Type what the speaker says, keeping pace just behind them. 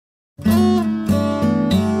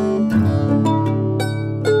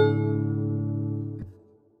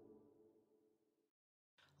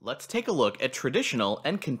let's take a look at traditional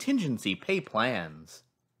and contingency pay plans.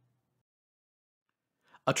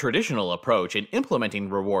 A traditional approach in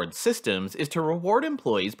implementing reward systems is to reward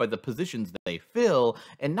employees by the positions they fill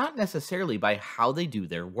and not necessarily by how they do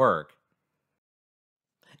their work.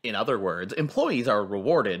 In other words, employees are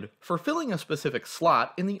rewarded for filling a specific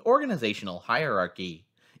slot in the organizational hierarchy.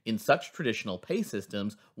 In such traditional pay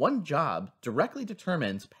systems, one job directly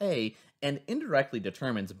determines pay and indirectly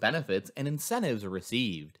determines benefits and incentives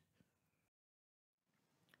received.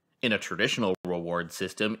 In a traditional reward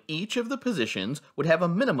system, each of the positions would have a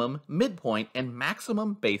minimum, midpoint, and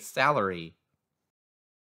maximum base salary.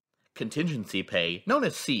 Contingency pay, known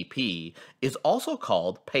as CP, is also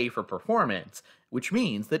called pay for performance, which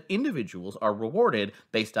means that individuals are rewarded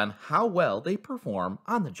based on how well they perform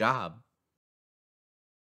on the job.